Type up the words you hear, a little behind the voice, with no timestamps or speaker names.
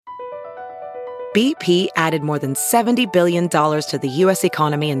BP added more than $70 billion to the U.S.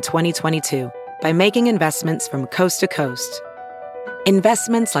 economy in 2022 by making investments from coast to coast.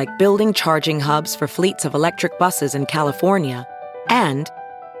 Investments like building charging hubs for fleets of electric buses in California and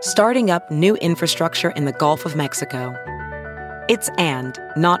starting up new infrastructure in the Gulf of Mexico. It's and,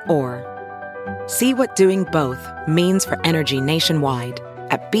 not or. See what doing both means for energy nationwide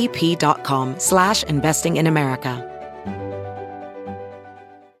at bp.com/investing in America.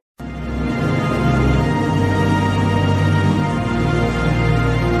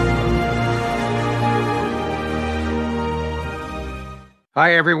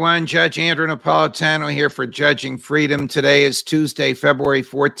 Hi, everyone. Judge Andrew Napolitano here for Judging Freedom. Today is Tuesday, February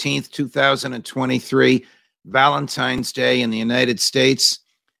 14th, 2023, Valentine's Day in the United States.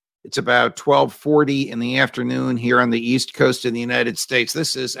 It's about 12:40 in the afternoon here on the East Coast of the United States.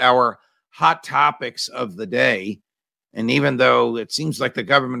 This is our hot topics of the day. And even though it seems like the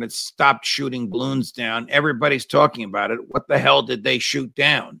government has stopped shooting balloons down, everybody's talking about it. What the hell did they shoot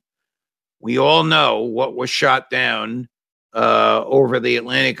down? We all know what was shot down over the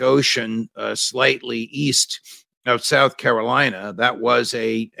Atlantic Ocean, slightly east of South Carolina. That was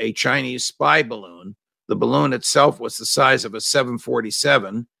a Chinese spy balloon. The balloon itself was the size of a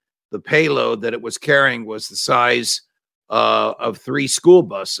 747. The payload that it was carrying was the size of 3 school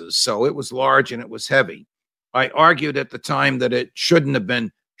buses. So it was large and it was heavy. I argued at the time that it shouldn't have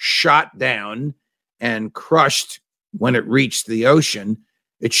been shot down and crushed when it reached the ocean.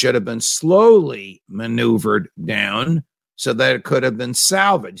 It should have been slowly maneuvered down so that it could have been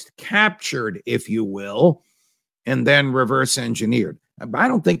salvaged, captured, if you will, and then reverse engineered. I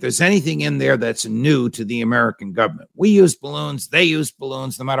don't think there's anything in there that's new to the American government. We use balloons. They use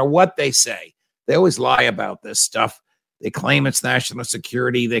balloons, no matter what they say. They always lie about this stuff. They claim it's national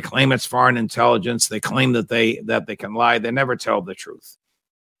security. They claim it's foreign intelligence. They claim that they can lie. They never tell the truth.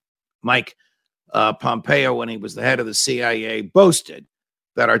 Mike Pompeo, when he was the head of the CIA, boasted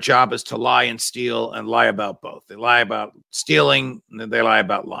that our job is to lie and steal and lie about both. They lie about stealing and they lie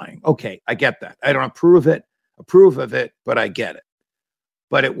about lying. Okay, I get that. I don't approve of it, but I get it.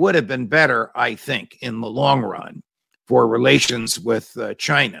 But it would have been better, I think, in the long run for relations with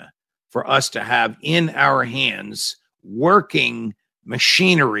China, for us to have in our hands working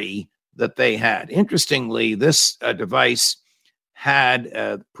machinery that they had. Interestingly, this device had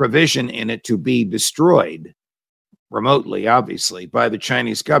a provision in it to be destroyed remotely, obviously, by the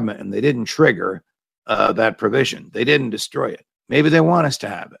Chinese government, and they didn't trigger that provision. They didn't destroy it. Maybe they want us to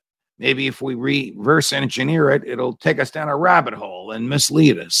have it. Maybe if we reverse engineer it, it'll take us down a rabbit hole and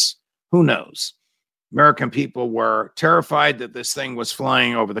mislead us. Who knows? American people were terrified that this thing was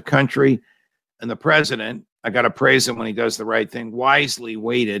flying over the country, and the president, I got to praise him when he does the right thing, wisely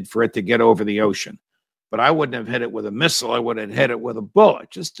waited for it to get over the ocean. But I wouldn't have hit it with a missile. I would have hit it with a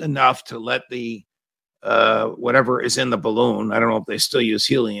bullet, just enough to let the whatever is in the balloon, I don't know if they still use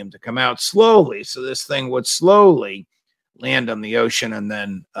helium, to come out slowly. So this thing would slowly land on the ocean, and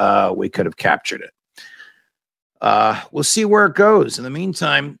then we could have captured it. We'll see where it goes. In the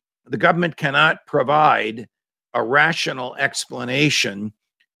meantime, the government cannot provide a rational explanation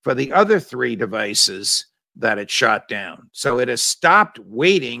for the other 3 devices that it shot down. So it has stopped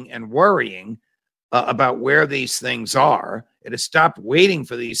waiting and worrying about where these things are. It has stopped waiting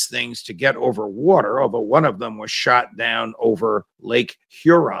for these things to get over water, although one of them was shot down over Lake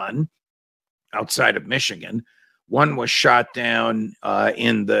Huron outside of Michigan. One was shot down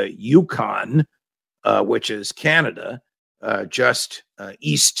in the Yukon, which is Canada, just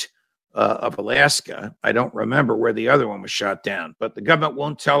east of Alaska. I don't remember where the other one was shot down, but the government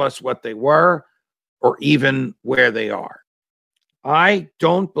won't tell us what they were or even where they are. I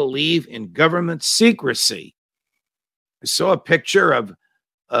don't believe in government secrecy. I saw a picture of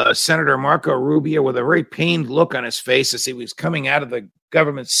Senator Marco Rubio with a very pained look on his face as he was coming out of the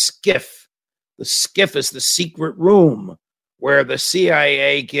government SCIF. The SCIF is the secret room where the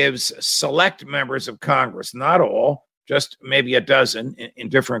CIA gives select members of Congress, not all, just maybe a dozen in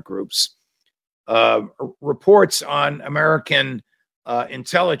different groups, reports on American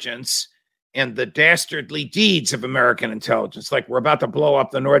intelligence and the dastardly deeds of American intelligence, like we're about to blow up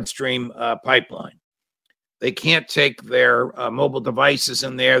the Nord Stream pipeline. They can't take their mobile devices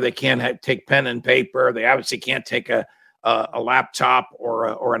in there. They can't take pen and paper. They obviously can't take a laptop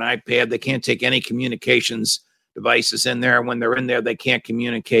or an iPad. They can't take any communications devices in there. When they're in there, they can't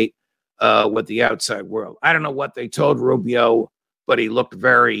communicate with the outside world. I don't know what they told Rubio, but he looked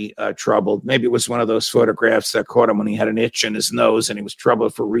very troubled. Maybe it was one of those photographs that caught him when he had an itch in his nose and he was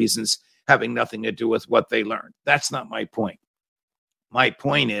troubled for reasons having nothing to do with what they learned. That's not my point. My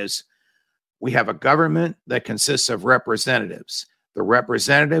point is, we have a government that consists of representatives. The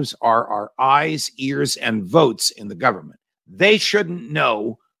representatives are our eyes, ears, and votes in the government. They shouldn't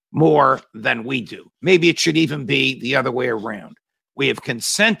know more than we do. Maybe it should even be the other way around. We have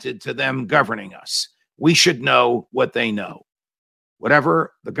consented to them governing us. We should know what they know.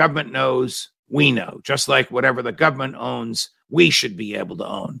 Whatever the government knows, we know. Just like whatever the government owns, we should be able to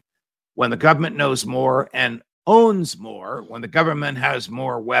own. When the government knows more and owns more, when the government has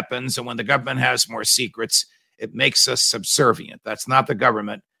more weapons and when the government has more secrets, it makes us subservient. That's not the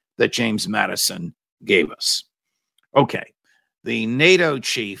government that James Madison gave us. Okay. The NATO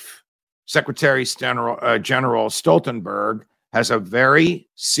chief, Secretary General Stoltenberg, has a very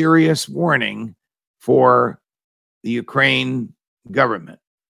serious warning for the Ukraine government.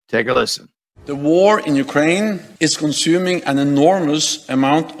 Take a listen. The war in Ukraine is consuming an enormous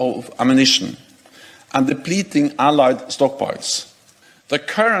amount of ammunition and depleting Allied stockpiles. The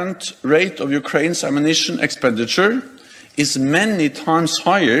current rate of Ukraine's ammunition expenditure is many times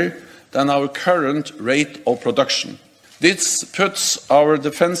higher than our current rate of production. This puts our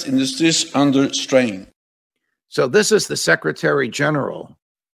defense industries under strain. So this is the Secretary General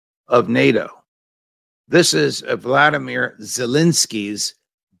of NATO. This is Vladimir Zelensky's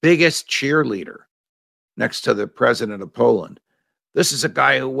biggest cheerleader next to the president of Poland. This is a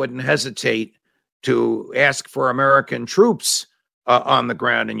guy who wouldn't hesitate to ask for American troops on the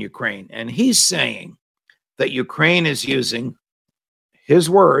ground in Ukraine. And he's saying that Ukraine is using, his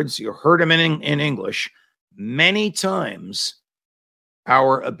words, you heard him in English, many times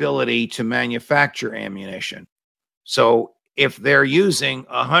our ability to manufacture ammunition. So if they're using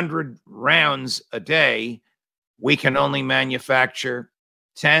 100 rounds a day, we can only manufacture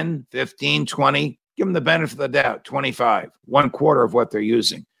 10, 15, 20, give them the benefit of the doubt, 25, 1/4 of what they're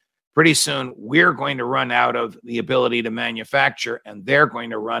using. Pretty soon, we're going to run out of the ability to manufacture, and they're going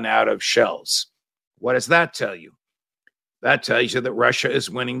to run out of shells. What does that tell you? That tells you that Russia is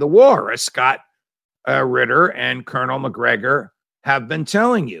winning the war, as Scott Ritter and Colonel Macgregor have been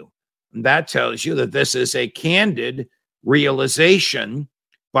telling you. And that tells you that this is a candid realization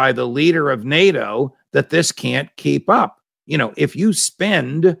by the leader of NATO that this can't keep up. You know, if you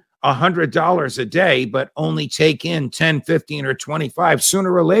spend $100 a day, but only take in 10, 15, or 25,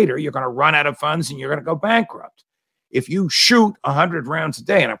 sooner or later, you're going to run out of funds and you're going to go bankrupt. If you shoot 100 rounds a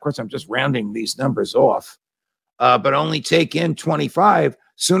day, and of course, I'm just rounding these numbers off, but only take in 25,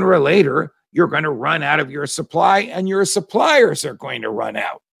 sooner or later, you're going to run out of your supply and your suppliers are going to run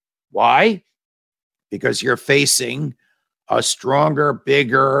out. Why? Because you're facing a stronger,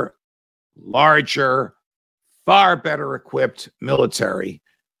 bigger, larger, far better equipped military,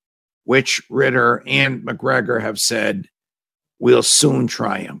 which Ritter and Macgregor have said will soon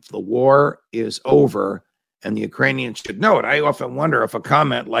triumph. The war is over, and the Ukrainians should know it. I often wonder if a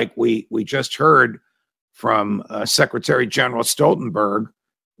comment like we just heard from Secretary General Stoltenberg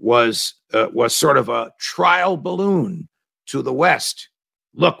was sort of a trial balloon to the West.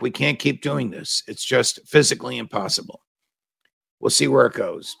 Look, we can't keep doing this. It's just physically impossible. We'll see where it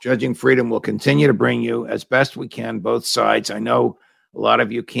goes. Judging Freedom will continue to bring you, as best we can, both sides. I know a lot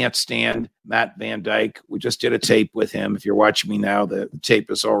of you can't stand Matt Van Dyke. We just did a tape with him. If you're watching me now, the tape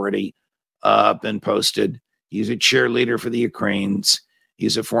has already been posted. He's a cheerleader for the Ukrainians.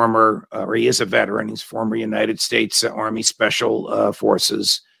 He's a former, or he is a veteran. He's former United States Army Special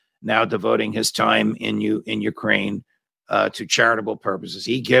Forces, now devoting his time in Ukraine to charitable purposes.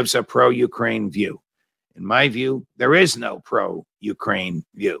 He gives a pro-Ukraine view. In my view, there is no pro-Ukraine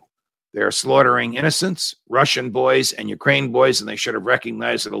view. They're slaughtering innocents, Russian boys and Ukraine boys, and they should have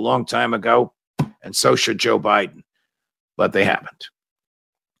recognized it a long time ago, and so should Joe Biden, but they haven't.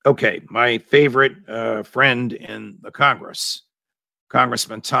 Okay, my favorite friend in the Congress,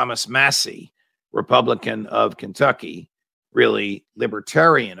 Congressman Thomas Massie, Republican of Kentucky, really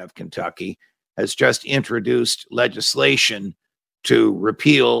libertarian of Kentucky, has just introduced legislation to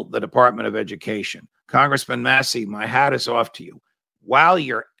repeal the Department of Education. Congressman Massie, my hat is off to you. While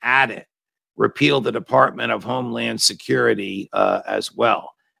you're at it, repeal the Department of Homeland Security as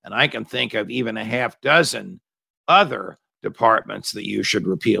well. And I can think of even a half dozen other departments that you should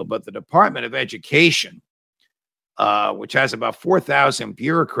repeal. But the Department of Education, which has about 4,000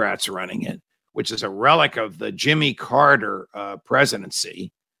 bureaucrats running it, which is a relic of the Jimmy Carter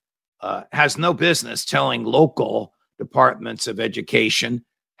presidency, has no business telling local departments of education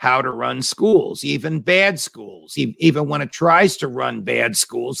how to run schools, even bad schools. Even when it tries to run bad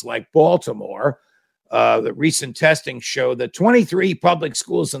schools like Baltimore, the recent testing showed that 23 public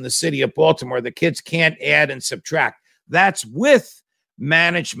schools in the city of Baltimore, the kids can't add and subtract. That's with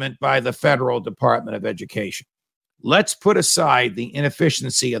management by the federal Department of Education. Let's put aside the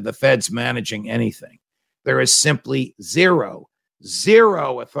inefficiency of the feds managing anything. There is simply zero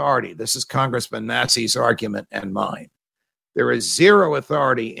zero authority. This is Congressman Massey's argument and mine. There is zero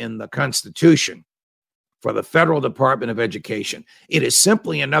authority in the Constitution for the Federal Department of Education. It is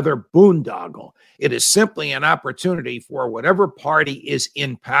simply another boondoggle. It is simply an opportunity for whatever party is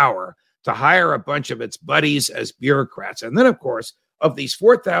in power to hire a bunch of its buddies as bureaucrats. And then, of course, of these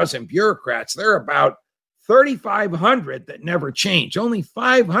 4,000 bureaucrats, there are about 3,500 that never change. Only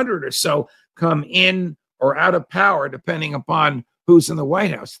 500 or so come in or out of power, depending upon who's in the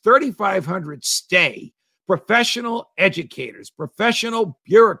White House. 3,500 stay. Professional educators, professional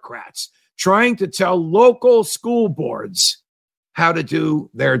bureaucrats trying to tell local school boards how to do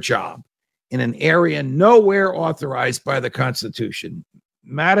their job in an area nowhere authorized by the Constitution.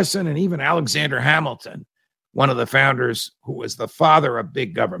 Madison and even Alexander Hamilton, one of the founders who was the father of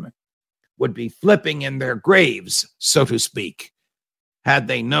big government, would be flipping in their graves, so to speak, had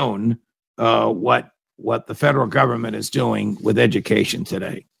they known what the federal government is doing with education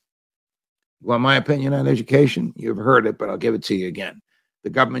today. Well, my opinion on education, you've heard it, but I'll give it to you again. The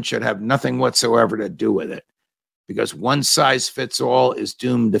government should have nothing whatsoever to do with it because one size fits all is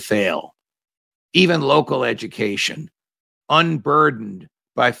doomed to fail. Even local education, unburdened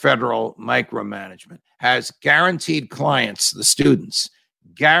by federal micromanagement, has guaranteed clients, the students,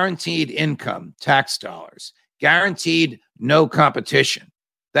 guaranteed income, tax dollars, guaranteed no competition.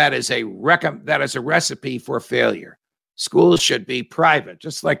 That is a recipe for failure. Schools should be private,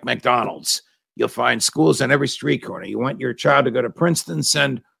 just like McDonald's. You'll find schools on every street corner. You want your child to go to Princeton,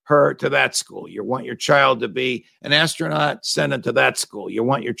 send her to that school. You want your child to be an astronaut, send it to that school. You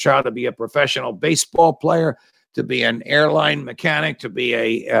want your child to be a professional baseball player, to be an airline mechanic, to be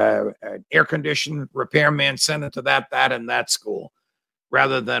an air condition repairman, send it to that, and that school,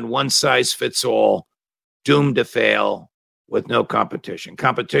 rather than one size fits all, doomed to fail with no competition.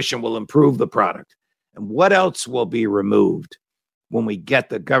 Competition will improve the product. And what else will be removed when we get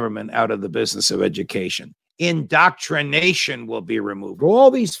the government out of the business of education? Indoctrination will be removed.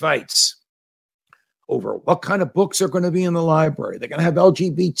 All these fights over what kind of books are going to be in the library. They're going to have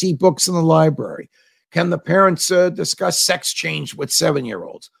LGBT books in the library. Can the parents discuss sex change with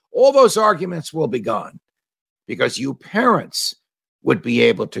 7-year-olds? All those arguments will be gone because you parents would be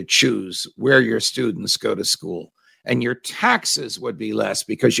able to choose where your students go to school. And your taxes would be less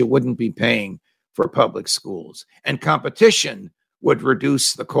because you wouldn't be paying for public schools. And competition would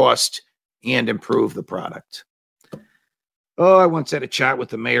reduce the cost and improve the product. Oh, I once had a chat with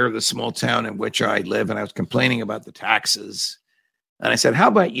the mayor of the small town in which I live, and I was complaining about the taxes. And I said, how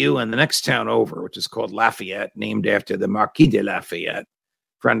about you in the next town over, which is called Lafayette, named after the Marquis de Lafayette,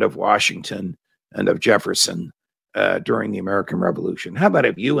 friend of Washington and of Jefferson during the American Revolution. How about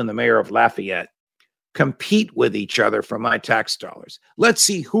if you and the mayor of Lafayette compete with each other for my tax dollars? Let's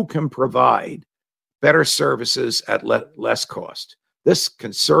see who can provide better services at less cost. This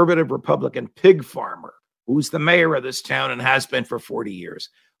conservative Republican pig farmer, who's the mayor of this town and has been for 40 years,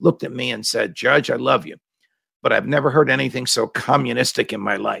 looked at me and said, Judge, I love you, but I've never heard anything so communistic in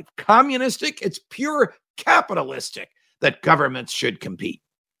my life. Communistic? It's pure capitalistic that governments should compete.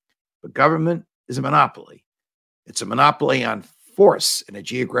 But government is a monopoly. It's a monopoly on force in a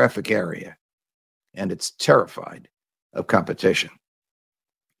geographic area, and it's terrified of competition.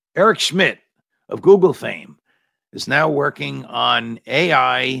 Eric Schmidt of Google fame is now working on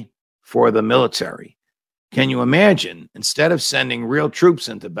AI for the military. Can you imagine, instead of sending real troops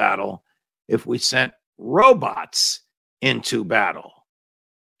into battle, if we sent robots into battle?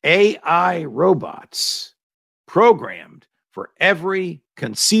 AI robots programmed for every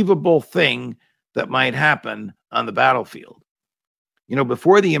conceivable thing that might happen on the battlefield. You know,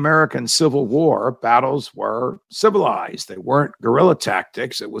 before the American Civil War, battles were civilized. They weren't guerrilla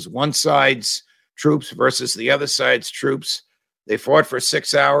tactics. It was one side's troops versus the other side's troops. They fought for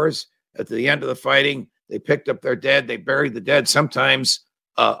 6 hours. At the end of the fighting, they picked up their dead. They buried the dead. Sometimes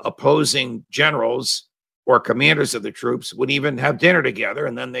opposing generals or commanders of the troops would even have dinner together,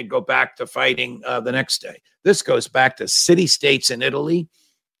 and then they'd go back to fighting the next day. This goes back to city-states in Italy,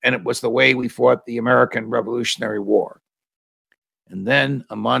 and it was the way we fought the American Revolutionary War. And then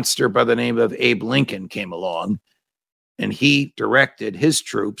a monster by the name of Abe Lincoln came along, and he directed his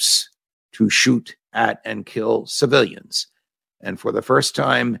troops to shoot at and kill civilians. And for the first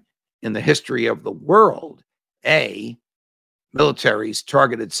time in the history of the world, A, militaries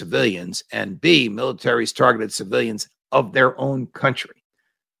targeted civilians, and B, militaries targeted civilians of their own country.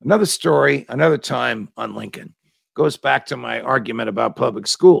 Another story, another time on Lincoln, goes back to my argument about public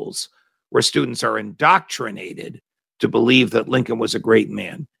schools, where students are indoctrinated to believe that Lincoln was a great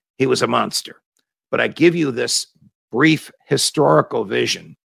man. He was a monster. But I give you this brief historical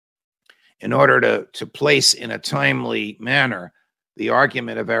vision in order to place in a timely manner the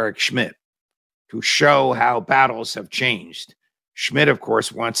argument of Eric Schmidt to show how battles have changed. Schmidt, of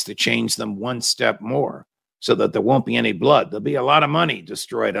course, wants to change them one step more so that there won't be any blood. There'll be a lot of money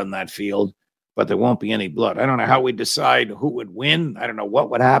destroyed on that field, but there won't be any blood. I don't know how we decide who would win. I don't know what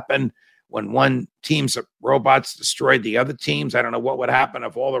would happen when one team's robots destroyed the other teams. I don't know what would happen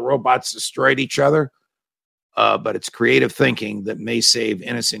if all the robots destroyed each other. But it's creative thinking that may save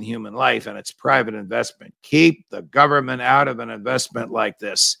innocent human life, and it's private investment. Keep the government out of an investment like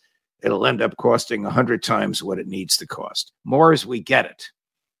this. It'll end up costing 100 times what it needs to cost. More as we get it.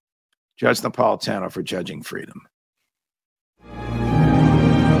 Judge Napolitano for Judging Freedom.